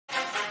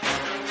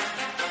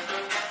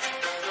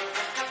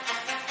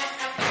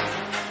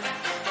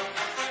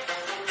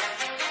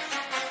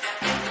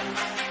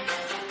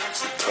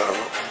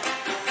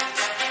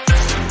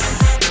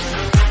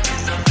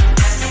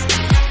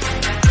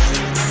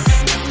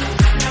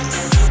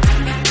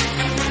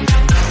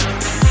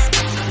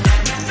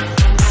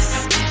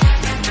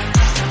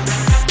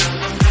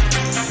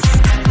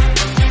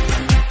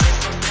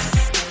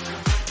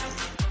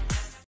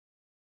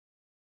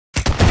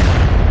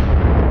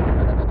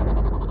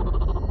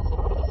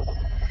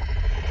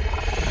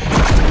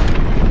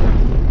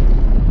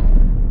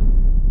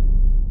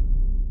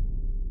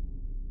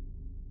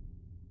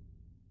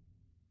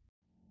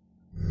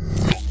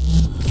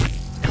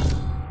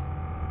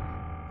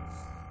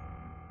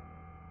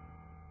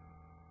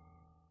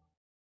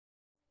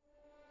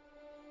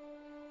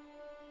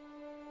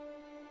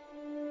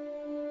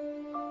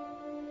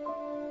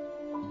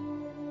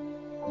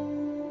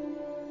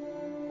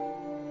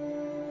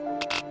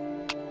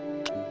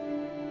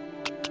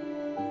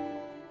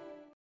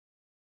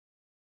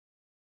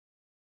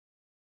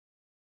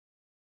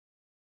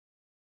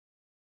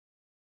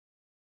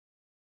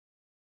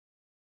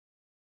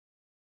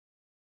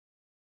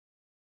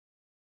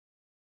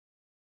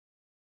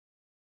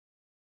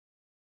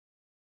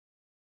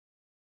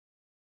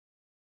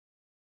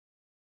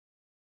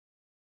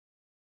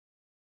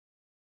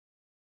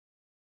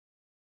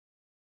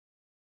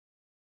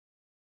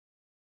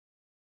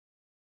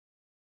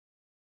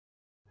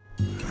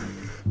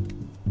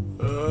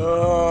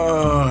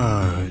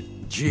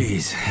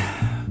Jeez.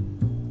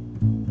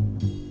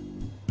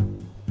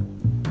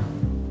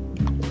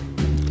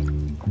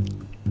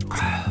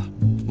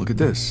 Look at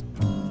this.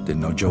 Didn't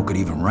know Joe could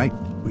even write.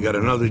 We got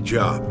another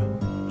job.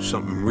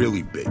 Something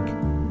really big.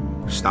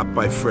 Stop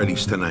by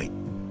Freddy's tonight.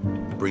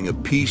 Bring a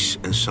piece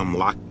and some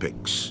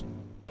lockpicks.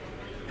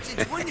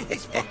 Hey,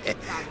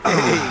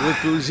 look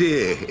who's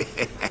here.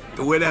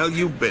 Where the hell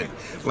you been?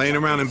 Laying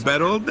around in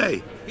bed all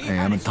day? Hey,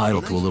 I'm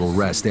entitled to a little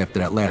rest after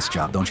that last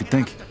job, don't you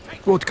think?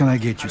 What can I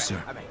get you,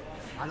 sir?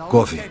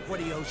 Coffee.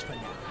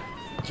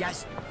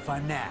 Just for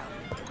now.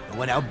 And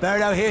when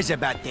Alberto hears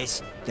about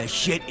this, the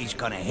shit is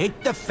gonna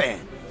hit the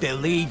fan.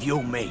 Believe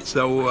you me.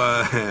 So,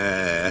 I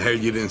heard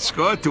you didn't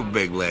score too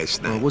big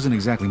last night. Well, it wasn't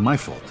exactly my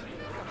fault.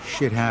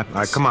 Shit happens.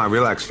 All right, come on,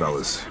 relax,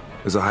 fellas.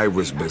 It's a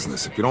high-risk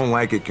business. If you don't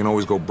like it, you can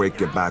always go break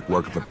your back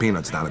working for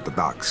peanuts down at the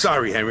docks.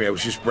 Sorry, Henry, I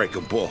was just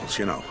breaking balls,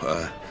 you know.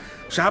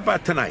 So how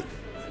about tonight?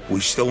 We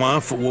still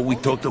on for what we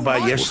talked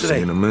about yesterday? We'll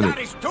see in a minute.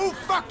 That is too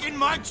fucking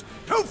much,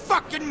 too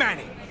fucking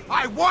many.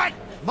 I want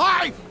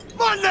my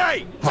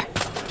money! What?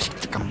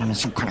 Think I'm running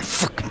some kind of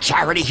fucking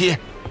charity here?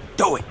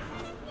 Do it.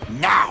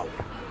 Now!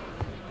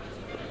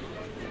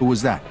 Who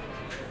was that?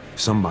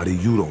 Somebody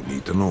you don't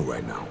need to know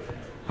right now.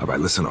 All right,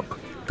 listen up.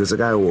 There's a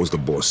guy who owes the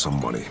boss some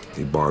money.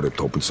 He borrowed it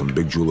to open some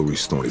big jewelry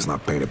store and he's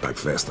not paying it back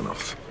fast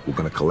enough. We're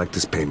gonna collect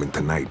his payment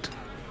tonight.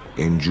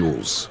 In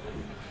jewels.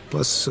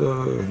 Plus, a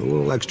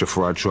little extra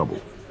for our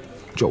trouble.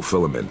 Joe,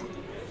 fill him in.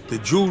 The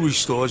jewelry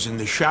store's in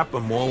the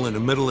shopping mall in the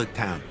middle of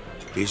town.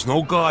 There's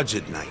no guards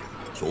at night.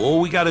 So all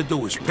we gotta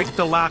do is pick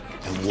the lock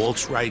and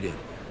waltz right in.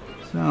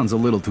 Sounds a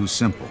little too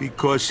simple.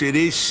 Because it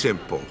is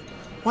simple.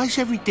 Why's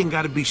everything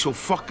gotta be so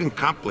fucking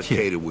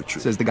complicated with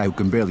you? Says the guy who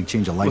can barely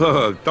change a light bulb.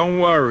 Look, don't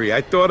worry. I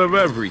thought of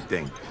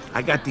everything.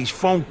 I got these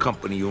phone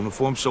company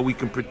uniforms so we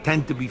can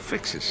pretend to be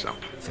fixing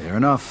something. Fair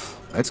enough.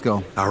 Let's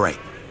go. All right,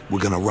 we're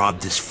gonna rob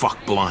this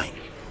fuck blind.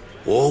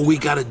 All we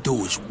gotta do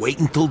is wait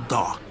until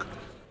dark.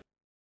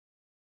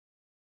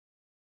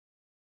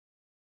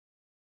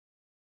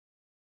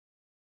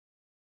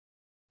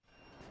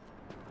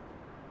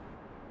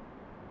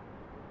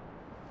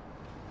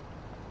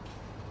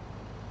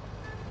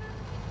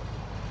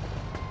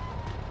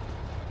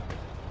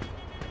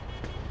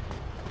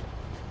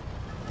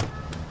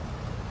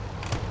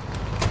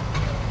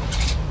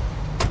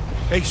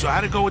 Hey, so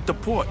how'd it go with the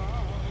port?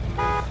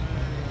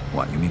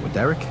 What, you mean with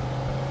Derek?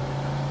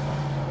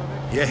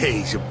 Yeah,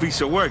 he's a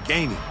piece of work,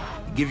 ain't he?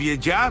 He give you a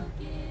job?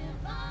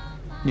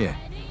 Yeah.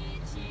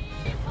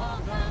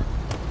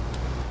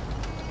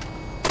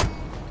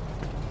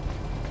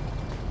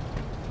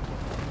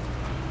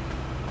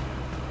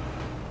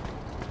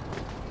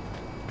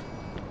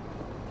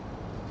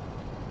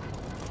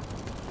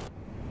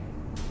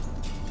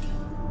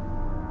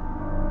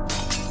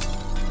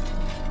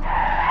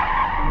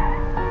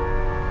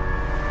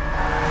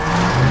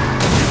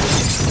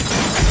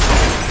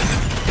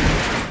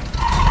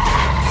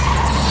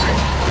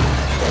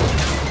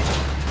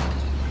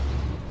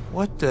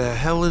 What the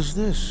hell is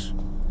this?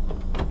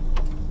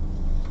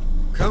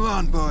 Come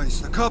on,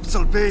 boys. The cops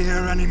will be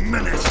here any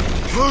minute.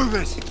 Move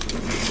it!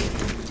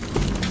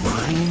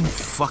 Brian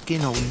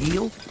fucking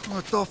O'Neill?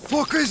 What the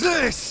fuck is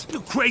this? You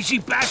crazy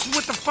bastard,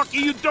 what the fuck are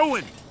you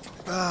doing?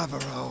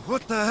 Barbaro,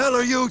 what the hell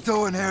are you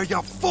doing here,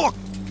 you fuck?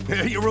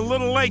 You're a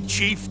little late,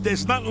 Chief.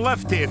 There's nothing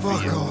left here for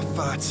Fuck you. off,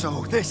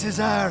 fatso. This is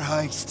our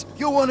heist.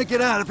 You want to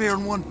get out of here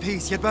in one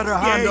piece, you'd better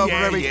hand over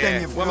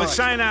everything you've well, got. the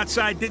sign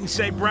outside didn't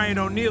say Brian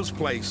O'Neill's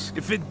place.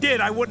 If it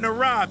did, I wouldn't have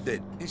robbed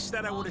it.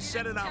 Instead, I would have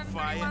set it on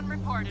fire. 1031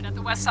 reported at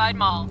the West Side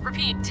Mall.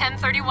 Repeat,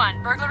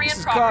 1031. Burglary in This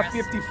is progress.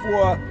 car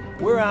 54.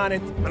 We're on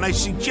it. And I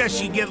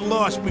suggest you get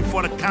lost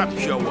before the cops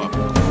show up.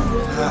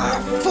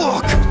 Ah,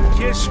 fuck!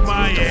 Kiss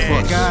my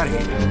ass. Fuck out of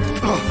here.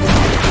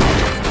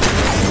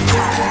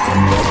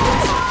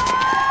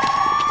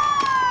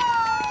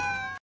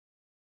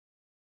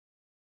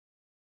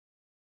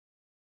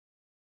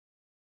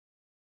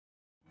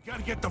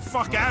 Gotta get the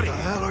fuck out of What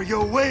the here. hell are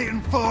you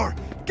waiting for?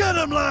 Get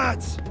him,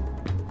 lads!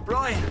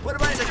 Brian, what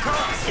about the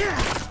cops?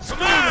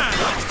 Come on!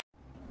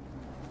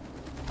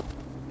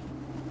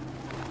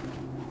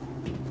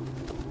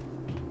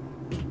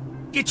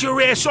 Get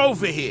your ass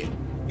over here.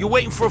 You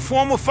waiting for a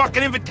formal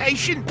fucking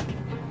invitation?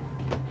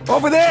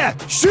 Over there!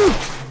 Shoot!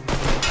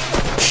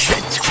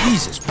 Shit,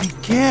 Jesus, be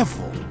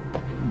careful.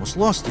 Almost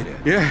lost you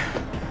there. Yeah,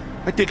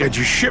 I think I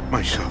just shit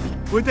myself.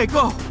 Where'd they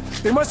go?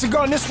 They must have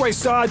gone this way,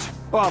 Sarge.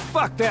 Oh,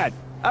 fuck that.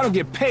 I don't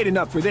get paid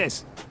enough for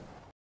this.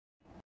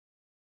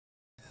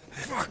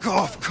 Fuck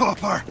off,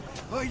 copper!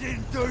 I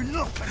didn't do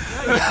nothing!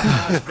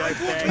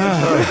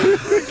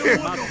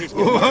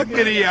 Look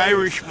at the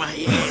Irish my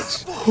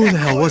ass. Who the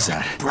hell was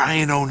that?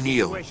 Brian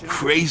O'Neill.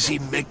 Crazy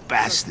Mick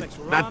bastard.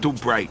 Not too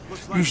bright.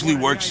 Usually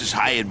works his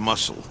hired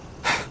muscle.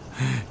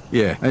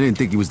 Yeah, I didn't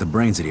think he was the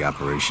brains of the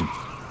operation.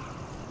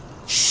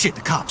 Shit,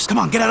 the cops. Come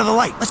on, get out of the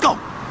light. Let's go.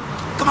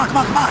 Come on, come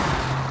on, come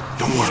on.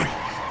 Don't worry.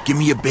 Give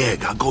me your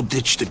bag. I'll go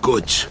ditch the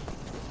goods.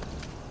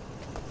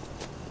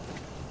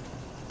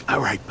 All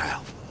right,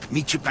 pal.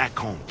 Meet you back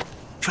home.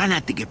 Try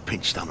not to get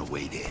pinched on the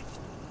way there.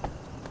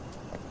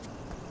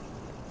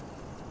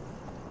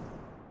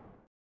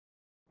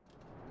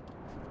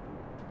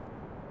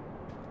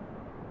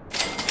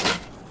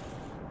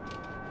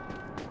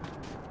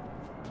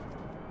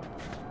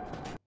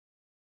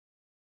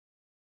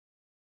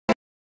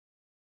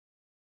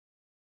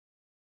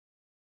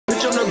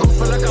 Yo no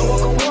compro la